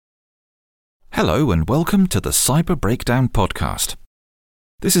Hello and welcome to the Cyber Breakdown podcast.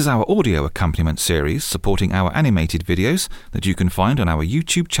 This is our audio accompaniment series supporting our animated videos that you can find on our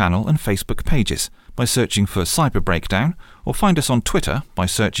YouTube channel and Facebook pages by searching for Cyber Breakdown, or find us on Twitter by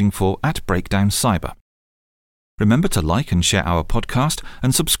searching for @BreakdownCyber. Remember to like and share our podcast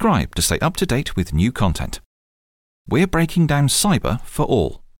and subscribe to stay up to date with new content. We're breaking down cyber for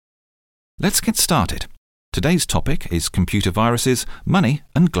all. Let's get started. Today's topic is computer viruses, money,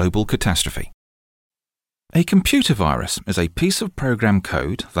 and global catastrophe. A computer virus is a piece of program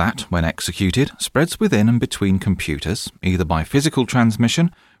code that, when executed, spreads within and between computers, either by physical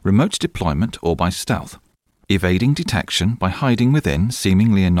transmission, remote deployment, or by stealth, evading detection by hiding within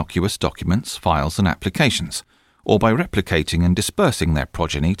seemingly innocuous documents, files, and applications, or by replicating and dispersing their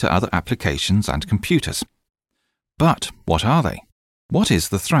progeny to other applications and computers. But what are they? What is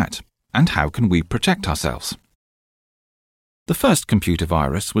the threat? And how can we protect ourselves? The first computer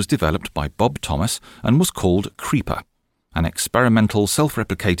virus was developed by Bob Thomas and was called Creeper, an experimental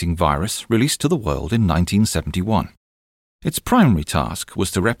self-replicating virus released to the world in 1971. Its primary task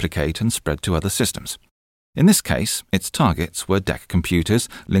was to replicate and spread to other systems. In this case, its targets were DEC computers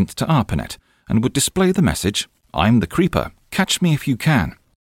linked to ARPANET and would display the message, "I'm the Creeper, catch me if you can."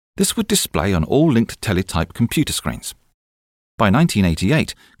 This would display on all linked teletype computer screens. By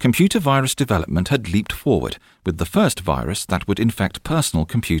 1988, computer virus development had leaped forward, with the first virus that would infect personal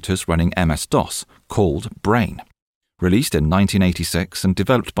computers running MS-DOS, called Brain. Released in 1986 and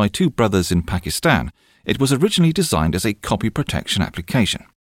developed by two brothers in Pakistan, it was originally designed as a copy protection application.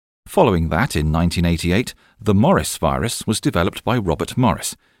 Following that, in 1988, the Morris virus was developed by Robert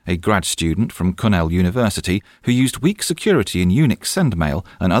Morris, a grad student from Cornell University who used weak security in Unix sendmail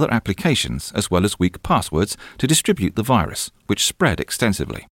and other applications as well as weak passwords to distribute the virus, which spread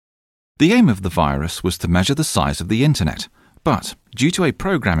extensively. The aim of the virus was to measure the size of the Internet, but due to a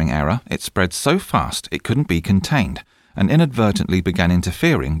programming error, it spread so fast it couldn't be contained and inadvertently began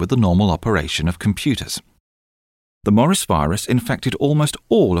interfering with the normal operation of computers. The Morris virus infected almost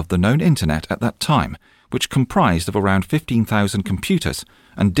all of the known Internet at that time, which comprised of around 15,000 computers,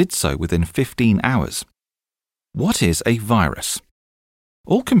 and did so within 15 hours. What is a virus?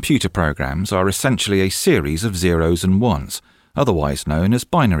 All computer programs are essentially a series of zeros and ones, otherwise known as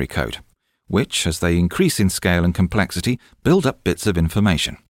binary code, which, as they increase in scale and complexity, build up bits of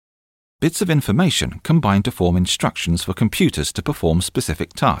information. Bits of information combine to form instructions for computers to perform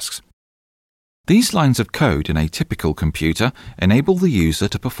specific tasks. These lines of code in a typical computer enable the user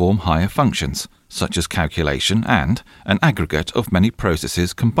to perform higher functions, such as calculation and an aggregate of many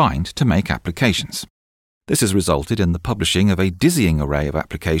processes combined to make applications. This has resulted in the publishing of a dizzying array of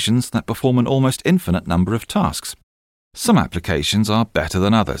applications that perform an almost infinite number of tasks. Some applications are better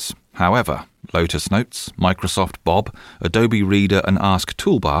than others. However, Lotus Notes, Microsoft Bob, Adobe Reader and Ask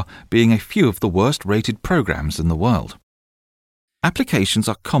Toolbar being a few of the worst-rated programs in the world. Applications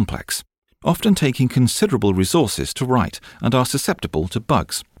are complex, often taking considerable resources to write and are susceptible to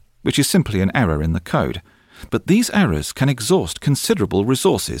bugs, which is simply an error in the code. But these errors can exhaust considerable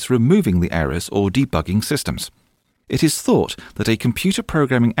resources removing the errors or debugging systems. It is thought that a computer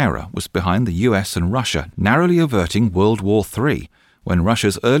programming error was behind the US and Russia narrowly averting World War III, when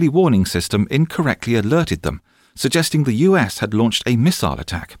Russia's early warning system incorrectly alerted them, suggesting the US had launched a missile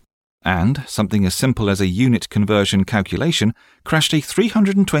attack. And something as simple as a unit conversion calculation crashed a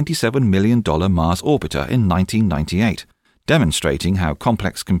 $327 million Mars orbiter in 1998, demonstrating how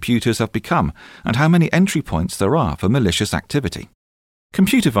complex computers have become and how many entry points there are for malicious activity.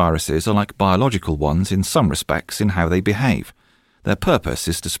 Computer viruses are like biological ones in some respects in how they behave. Their purpose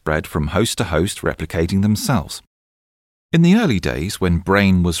is to spread from host to host, replicating themselves. In the early days, when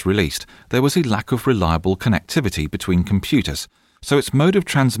Brain was released, there was a lack of reliable connectivity between computers, so its mode of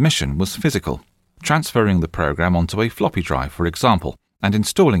transmission was physical, transferring the program onto a floppy drive, for example, and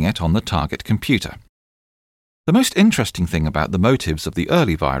installing it on the target computer. The most interesting thing about the motives of the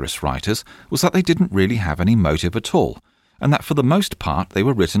early virus writers was that they didn't really have any motive at all, and that for the most part they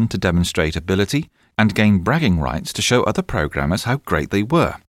were written to demonstrate ability and gain bragging rights to show other programmers how great they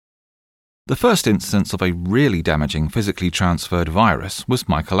were. The first instance of a really damaging physically transferred virus was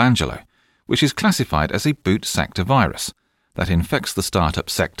Michelangelo, which is classified as a boot sector virus that infects the startup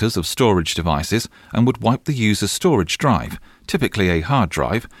sectors of storage devices and would wipe the user's storage drive, typically a hard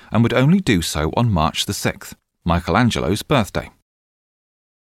drive, and would only do so on March the 6th, Michelangelo's birthday.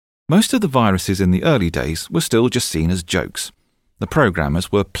 Most of the viruses in the early days were still just seen as jokes. The programmers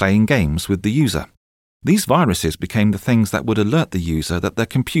were playing games with the user. These viruses became the things that would alert the user that their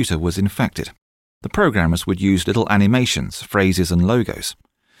computer was infected. The programmers would use little animations, phrases and logos.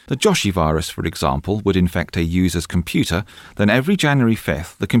 The Joshi virus, for example, would infect a user's computer, then every January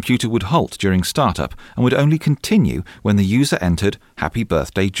 5th the computer would halt during startup and would only continue when the user entered "Happy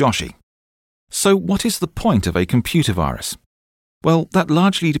Birthday Joshi." So what is the point of a computer virus? Well, that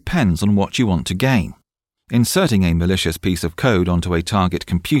largely depends on what you want to gain. Inserting a malicious piece of code onto a target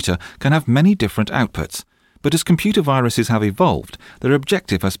computer can have many different outputs, but as computer viruses have evolved, their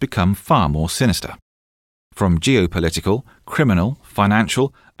objective has become far more sinister. From geopolitical, criminal,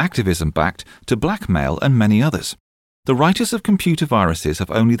 financial, activism-backed to blackmail and many others. The writers of computer viruses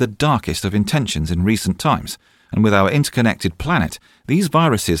have only the darkest of intentions in recent times, and with our interconnected planet, these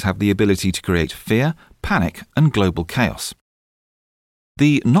viruses have the ability to create fear, panic, and global chaos.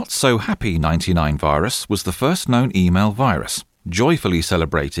 The not-so-happy 99 virus was the first known email virus, joyfully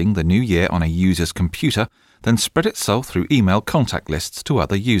celebrating the new year on a user's computer, then spread itself through email contact lists to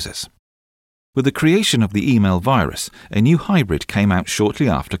other users. With the creation of the email virus, a new hybrid came out shortly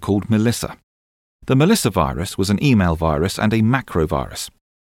after called Melissa. The Melissa virus was an email virus and a macro virus.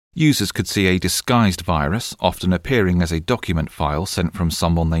 Users could see a disguised virus, often appearing as a document file sent from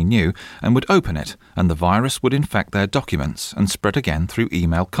someone they knew, and would open it, and the virus would infect their documents and spread again through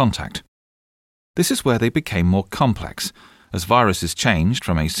email contact. This is where they became more complex, as viruses changed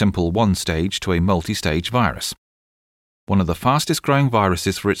from a simple one-stage to a multi-stage virus. One of the fastest-growing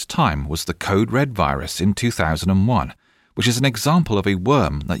viruses for its time was the Code Red virus in 2001, which is an example of a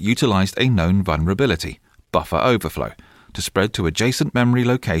worm that utilized a known vulnerability, buffer overflow, to spread to adjacent memory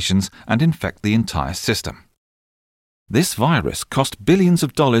locations and infect the entire system. This virus cost billions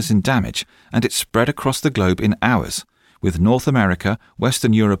of dollars in damage, and it spread across the globe in hours, with North America,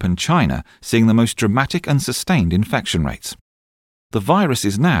 Western Europe and China seeing the most dramatic and sustained infection rates. The virus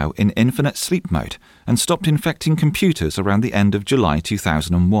is now in infinite sleep mode and stopped infecting computers around the end of July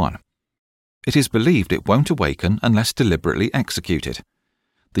 2001. It is believed it won't awaken unless deliberately executed.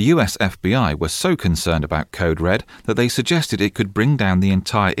 The US FBI were so concerned about Code Red that they suggested it could bring down the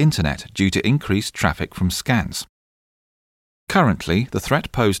entire internet due to increased traffic from scans. Currently, the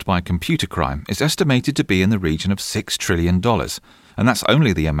threat posed by computer crime is estimated to be in the region of $6 trillion, and that's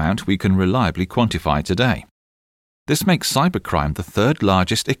only the amount we can reliably quantify today. This makes cybercrime the third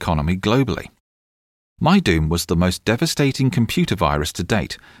largest economy globally. MyDoom was the most devastating computer virus to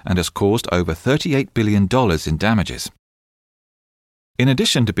date and has caused over $38 billion in damages. In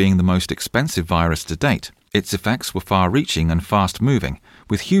addition to being the most expensive virus to date, its effects were far-reaching and fast-moving,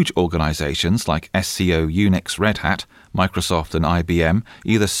 with huge organizations like SCO, Unix, Red Hat, Microsoft and IBM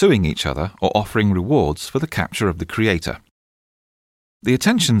either suing each other or offering rewards for the capture of the creator. The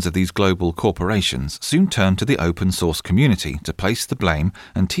attentions of these global corporations soon turned to the open-source community to place the blame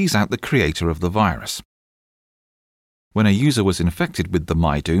and tease out the creator of the virus. When a user was infected with the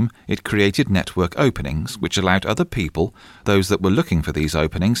MyDoom, it created network openings which allowed other people, those that were looking for these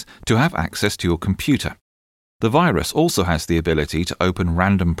openings, to have access to your computer. The virus also has the ability to open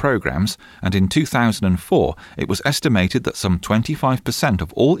random programs, and in 2004 it was estimated that some 25%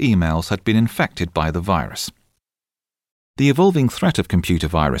 of all emails had been infected by the virus. The evolving threat of computer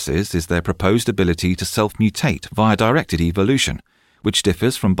viruses is their proposed ability to self-mutate via directed evolution, which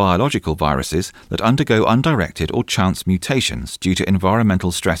differs from biological viruses that undergo undirected or chance mutations due to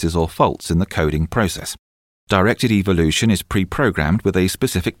environmental stresses or faults in the coding process. Directed evolution is pre-programmed with a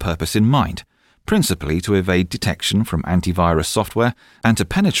specific purpose in mind, principally to evade detection from antivirus software and to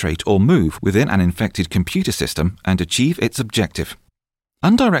penetrate or move within an infected computer system and achieve its objective.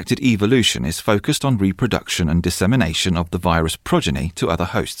 Undirected evolution is focused on reproduction and dissemination of the virus progeny to other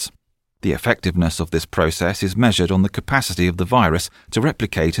hosts. The effectiveness of this process is measured on the capacity of the virus to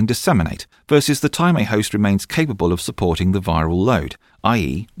replicate and disseminate versus the time a host remains capable of supporting the viral load,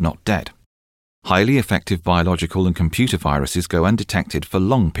 i.e., not dead. Highly effective biological and computer viruses go undetected for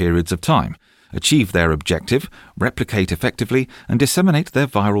long periods of time, achieve their objective, replicate effectively, and disseminate their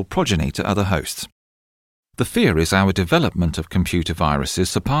viral progeny to other hosts. The fear is our development of computer viruses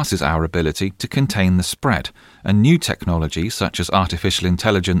surpasses our ability to contain the spread, and new technologies such as artificial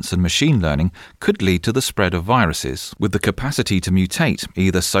intelligence and machine learning could lead to the spread of viruses with the capacity to mutate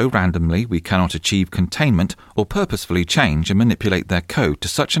either so randomly we cannot achieve containment or purposefully change and manipulate their code to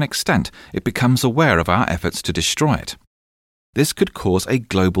such an extent it becomes aware of our efforts to destroy it. This could cause a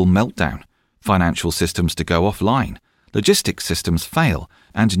global meltdown, financial systems to go offline, logistics systems fail,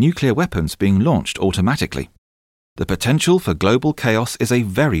 and nuclear weapons being launched automatically. The potential for global chaos is a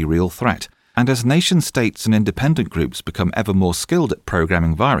very real threat, and as nation-states and independent groups become ever more skilled at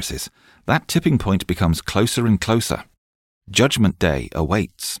programming viruses, that tipping point becomes closer and closer. Judgment Day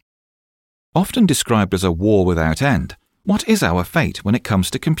awaits. Often described as a war without end, what is our fate when it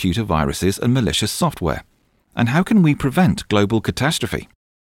comes to computer viruses and malicious software? And how can we prevent global catastrophe?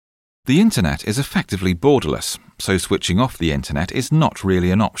 The internet is effectively borderless, so switching off the internet is not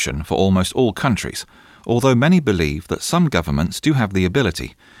really an option for almost all countries, although many believe that some governments do have the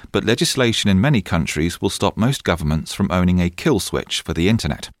ability, but legislation in many countries will stop most governments from owning a kill switch for the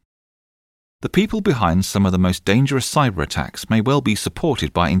internet. The people behind some of the most dangerous cyber attacks may well be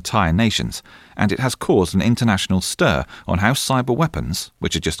supported by entire nations, and it has caused an international stir on how cyber weapons,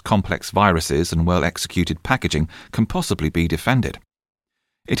 which are just complex viruses and well-executed packaging, can possibly be defended.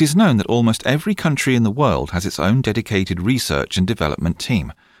 It is known that almost every country in the world has its own dedicated research and development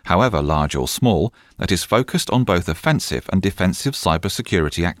team, however large or small, that is focused on both offensive and defensive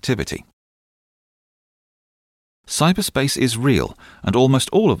cybersecurity activity. Cyberspace is real, and almost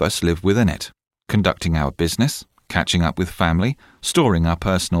all of us live within it, conducting our business, catching up with family, storing our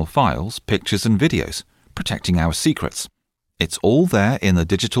personal files, pictures and videos, protecting our secrets. It's all there in the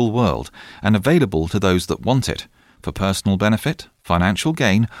digital world and available to those that want it, for personal benefit, financial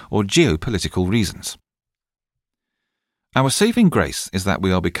gain, or geopolitical reasons. Our saving grace is that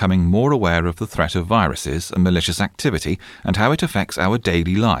we are becoming more aware of the threat of viruses and malicious activity and how it affects our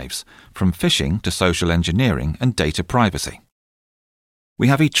daily lives, from phishing to social engineering and data privacy. We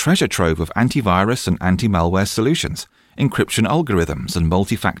have a treasure trove of antivirus and anti-malware solutions, encryption algorithms and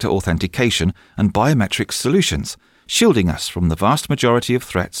multi-factor authentication and biometric solutions, shielding us from the vast majority of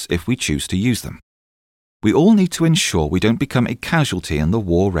threats if we choose to use them. We all need to ensure we don't become a casualty in the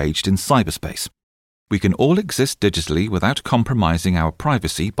war raged in cyberspace. We can all exist digitally without compromising our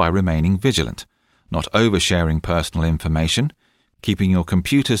privacy by remaining vigilant, not oversharing personal information, keeping your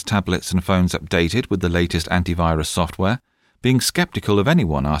computers, tablets and phones updated with the latest antivirus software, being skeptical of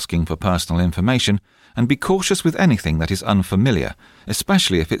anyone asking for personal information, and be cautious with anything that is unfamiliar,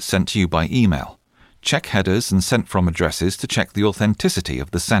 especially if it's sent to you by email. Check headers and sent from addresses to check the authenticity of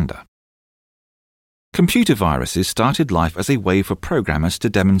the sender. Computer viruses started life as a way for programmers to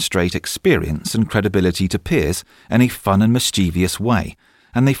demonstrate experience and credibility to peers in a fun and mischievous way,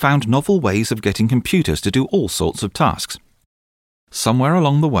 and they found novel ways of getting computers to do all sorts of tasks. Somewhere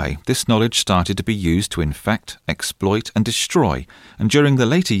along the way, this knowledge started to be used to infect, exploit, and destroy, and during the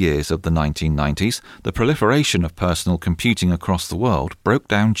later years of the 1990s, the proliferation of personal computing across the world broke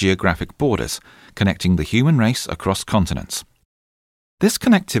down geographic borders, connecting the human race across continents. This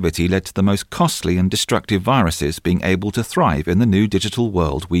connectivity led to the most costly and destructive viruses being able to thrive in the new digital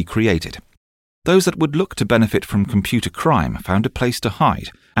world we created. Those that would look to benefit from computer crime found a place to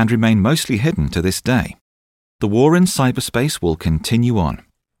hide and remain mostly hidden to this day. The war in cyberspace will continue on,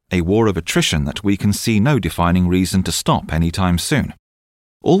 a war of attrition that we can see no defining reason to stop anytime soon.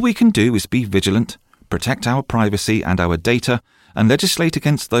 All we can do is be vigilant, protect our privacy and our data, and legislate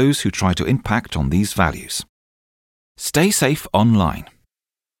against those who try to impact on these values. Stay safe online.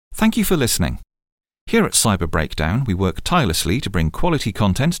 Thank you for listening. Here at Cyber Breakdown, we work tirelessly to bring quality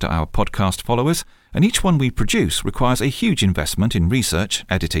content to our podcast followers, and each one we produce requires a huge investment in research,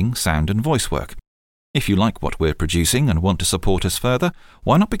 editing, sound and voice work. If you like what we're producing and want to support us further,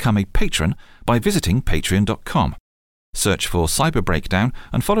 why not become a patron by visiting patreon.com. Search for Cyber Breakdown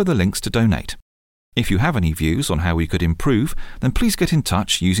and follow the links to donate. If you have any views on how we could improve, then please get in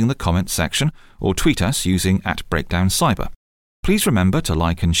touch using the comments section or tweet us using @BreakdownCyber. Please remember to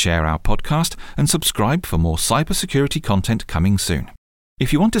like and share our podcast and subscribe for more cybersecurity content coming soon.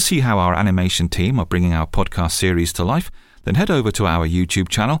 If you want to see how our animation team are bringing our podcast series to life, then head over to our YouTube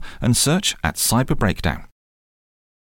channel and search @Cyber Breakdown.